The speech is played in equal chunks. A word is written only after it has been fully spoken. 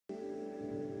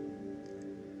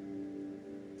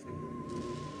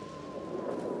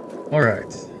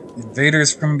Alright.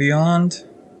 Invaders from Beyond.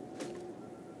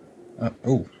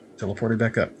 Oh, teleported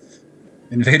back up.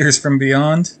 Invaders from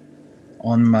Beyond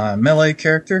on my melee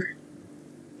character.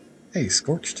 Hey,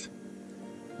 Scorched.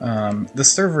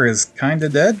 This server is kinda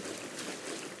dead.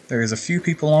 There's a few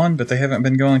people on, but they haven't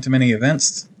been going to many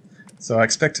events. So I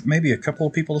expect maybe a couple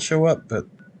of people to show up, but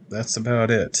that's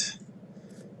about it.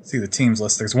 See the teams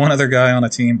list. There's one other guy on a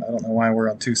team. I don't know why we're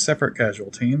on two separate casual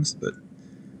teams, but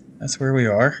that's where we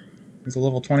are. There's a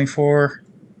level 24.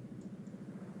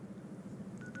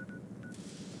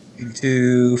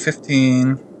 82,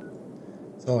 15.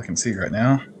 That's all I can see right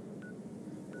now.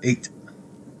 8.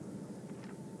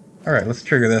 Alright, let's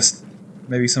trigger this.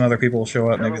 Maybe some other people will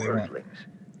show up, maybe they won't. Earthlings,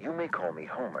 you may call me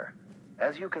Homer.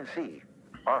 As you can see,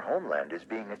 our homeland is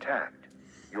being attacked.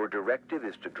 Your directive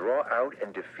is to draw out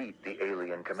and defeat the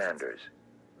alien commanders.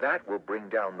 That will bring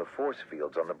down the force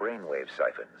fields on the brainwave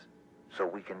siphons, so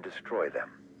we can destroy them.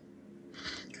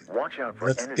 Watch out for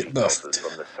energy pulses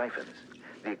from the siphons.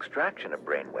 The extraction of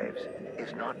brainwaves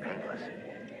is not painless.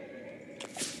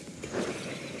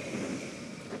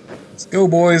 Let's go,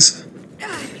 boys.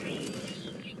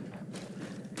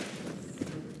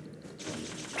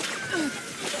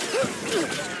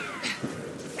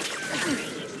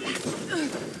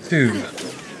 Two,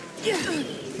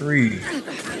 3,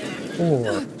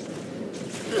 4,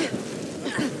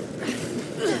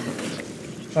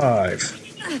 5,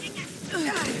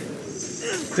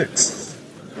 6,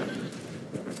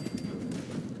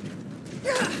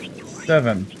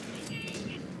 7,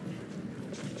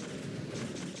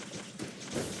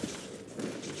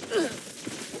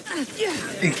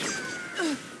 8,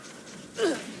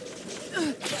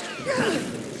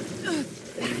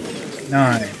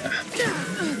 9,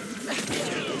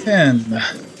 10,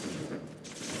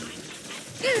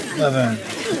 11,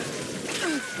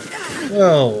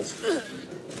 12,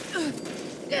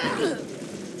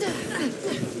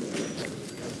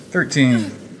 13.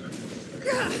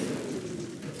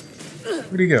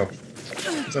 Where'd he go?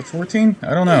 Is that 14?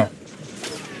 I don't know.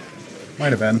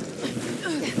 Might have been.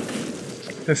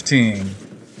 15.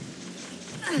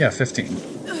 Yeah, 15.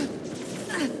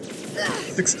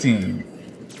 16.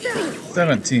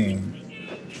 17.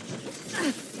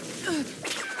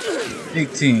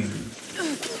 18,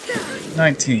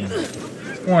 19,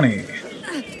 20,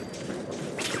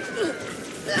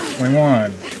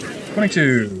 21,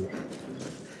 22,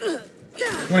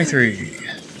 23,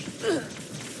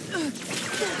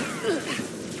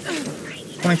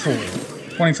 24,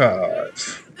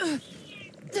 25,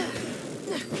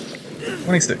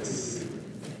 26,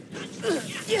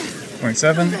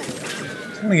 27,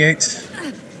 28,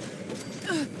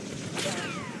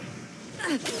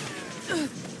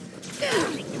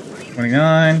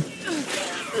 29,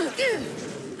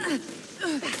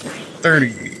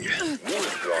 30.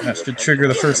 That should trigger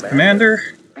the first commander.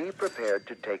 Be prepared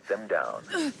to take them down.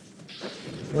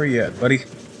 Where you at, buddy?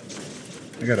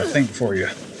 I got a thing for you.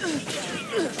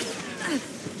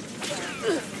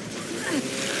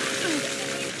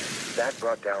 That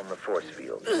brought down the force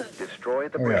field. Destroy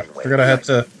the Oh yeah, brainwave.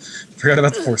 forgot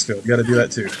about the force field. Got to do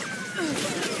that too.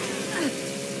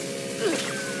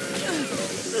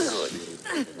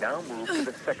 Now move to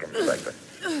the second siphon.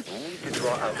 We need to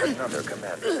draw out another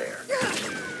commander there.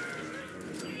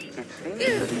 It seems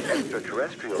that the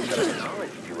extraterrestrials have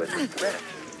acknowledged you as a threat.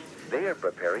 They are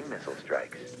preparing missile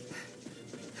strikes.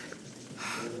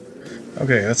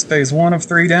 Okay, that's phase 1 of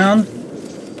 3 down.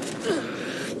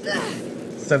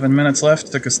 7 minutes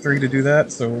left. Took us 3 to do that,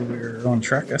 so we're on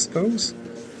track, I suppose.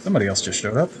 Somebody else just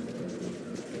showed up.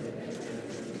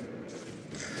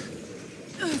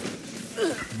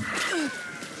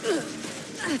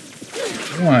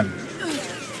 One,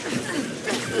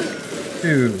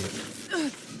 2,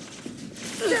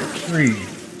 3,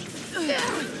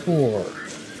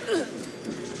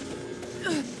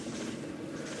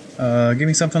 4. Give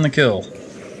me something to kill.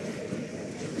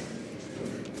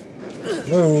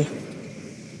 Whoa.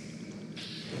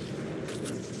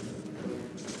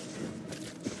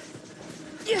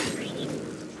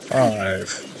 Five.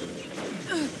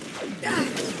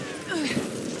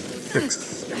 6.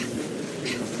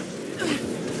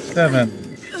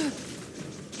 7.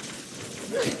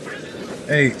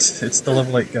 8. It's the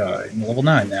level 8 guy. I'm level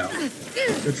 9 now.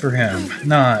 Good for him.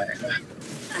 9.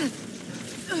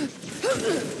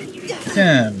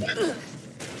 10.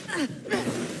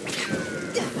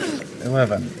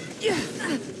 11.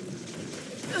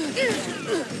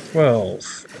 12.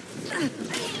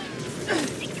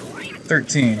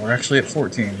 13. We're actually at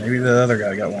 14. Maybe the other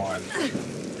guy got one.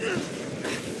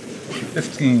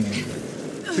 15.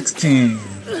 16.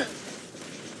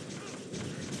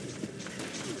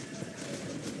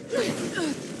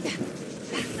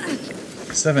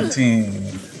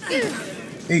 17.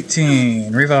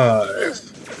 18. Revive.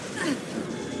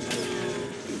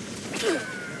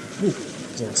 Ooh,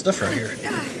 there's a lot of stuff right here.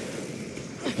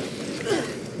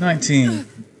 19.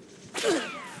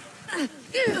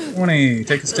 20.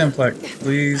 Take a stim pack,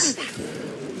 please.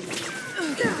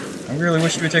 I really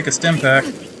wish you would take a stim pack.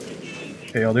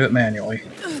 Okay, I'll do it manually.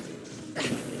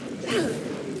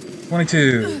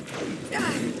 22.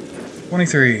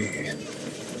 23.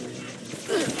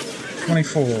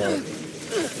 24.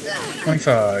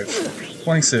 25.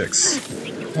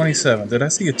 26. 27. Did I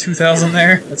see a 2,000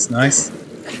 there? That's nice.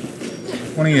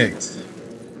 28.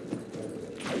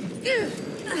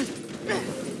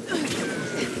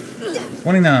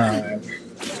 29.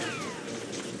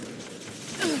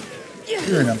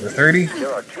 You're number 30.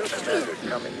 There are 2 commanders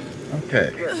coming. Okay,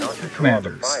 Prepare not to draw the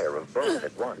commanders. fire of both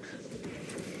at once.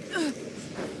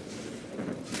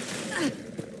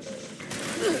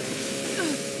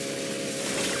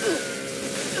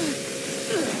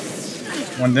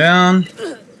 One down.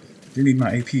 Do need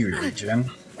my AP regen.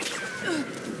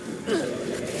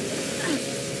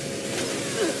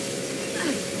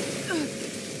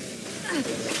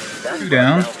 Two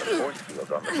down. The force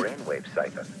field on the brainwave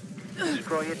siphon.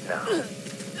 Destroy it now. You're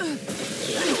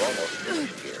almost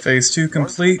finished here. Phase 2 Once you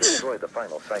complete. destroy the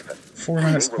final siphon, 4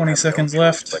 minutes, they will 20 have seconds no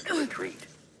left. choice but to retreat.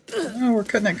 Oh, we're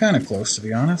cutting it kind of close, to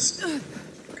be honest.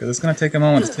 Because it's going to take a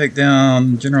moment to take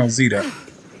down General Zeta.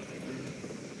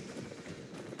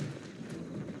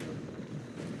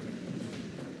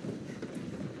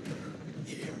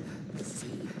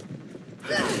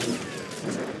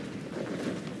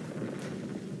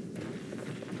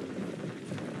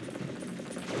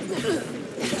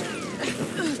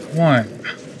 One.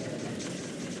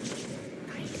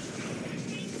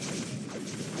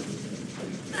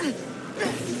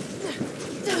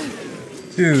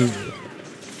 Two.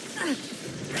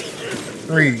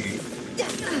 3.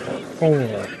 4.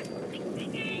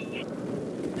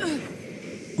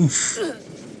 Oof.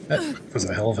 That was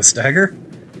a hell of a stagger.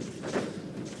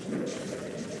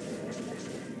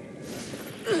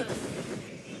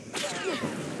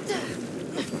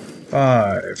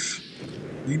 5.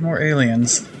 Need more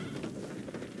aliens.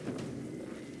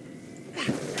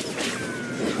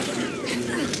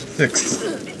 6.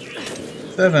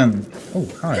 7. Oh,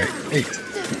 hi. 8.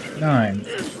 9.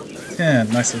 10.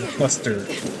 Nice little cluster.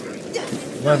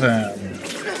 11.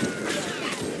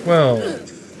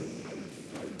 12.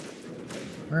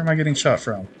 Where am I getting shot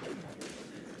from?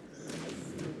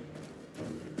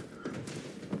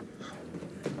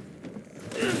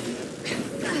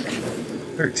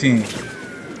 13.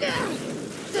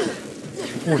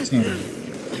 14.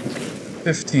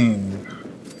 15.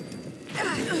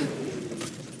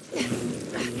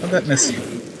 How'd that miss you?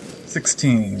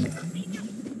 16.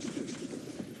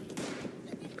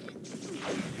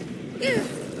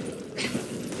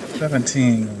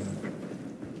 17.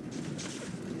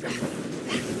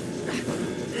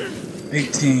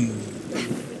 18.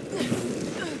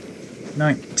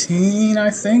 19, I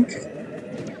think?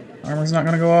 Armor's not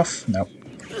gonna go off? Nope.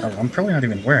 Oh, I'm probably not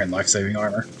even wearing life-saving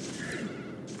armor.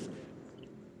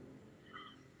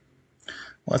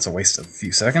 Well, that's a waste of a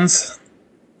few seconds.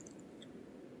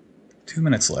 2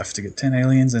 minutes left to get 10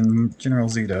 aliens and General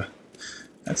Zeta.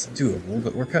 That's doable,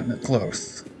 but we're cutting it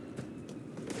close.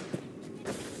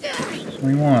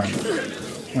 21.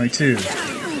 22.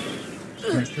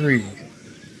 23.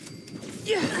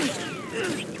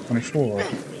 24.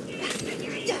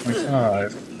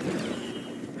 25.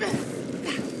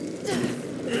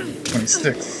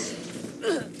 26.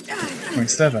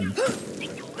 27.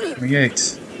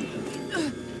 28.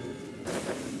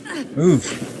 Move.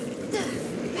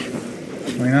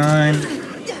 29.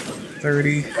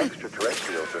 30.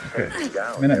 Okay,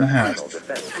 minute and a half.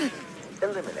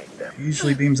 Eliminate them. He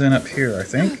usually beams in up here, I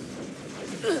think.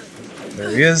 There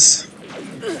he is.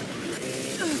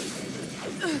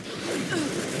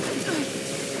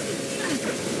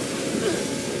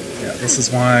 Yeah, this is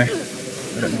why I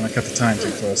didn't want to cut the time too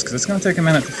close, because it's going to take a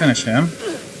minute to finish him.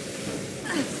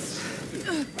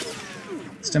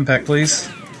 Stim pack, please.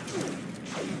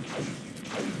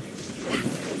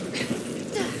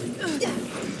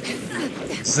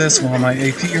 Use this while my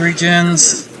AP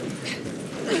regens.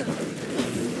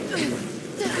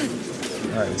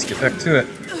 Alright, let's get back to it.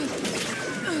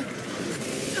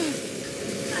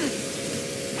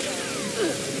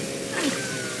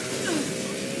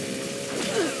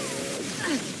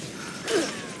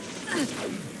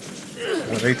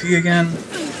 Out of AP again.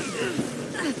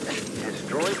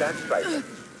 Destroy that site.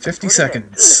 50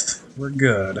 seconds. We're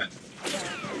good.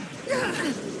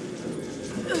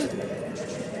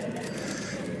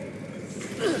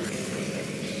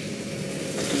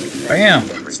 Bam!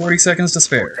 40 seconds to Your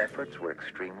spare. efforts were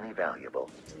extremely valuable.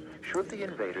 Should the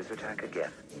invaders attack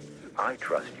again, I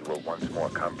trust you will once more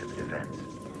come to the defense.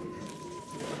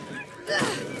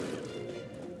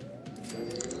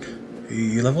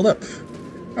 He leveled up.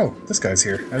 Oh, this guy's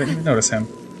here. I didn't even notice him.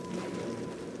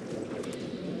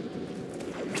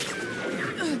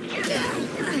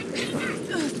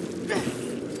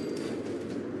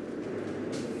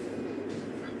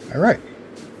 Alright.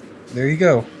 There you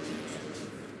go.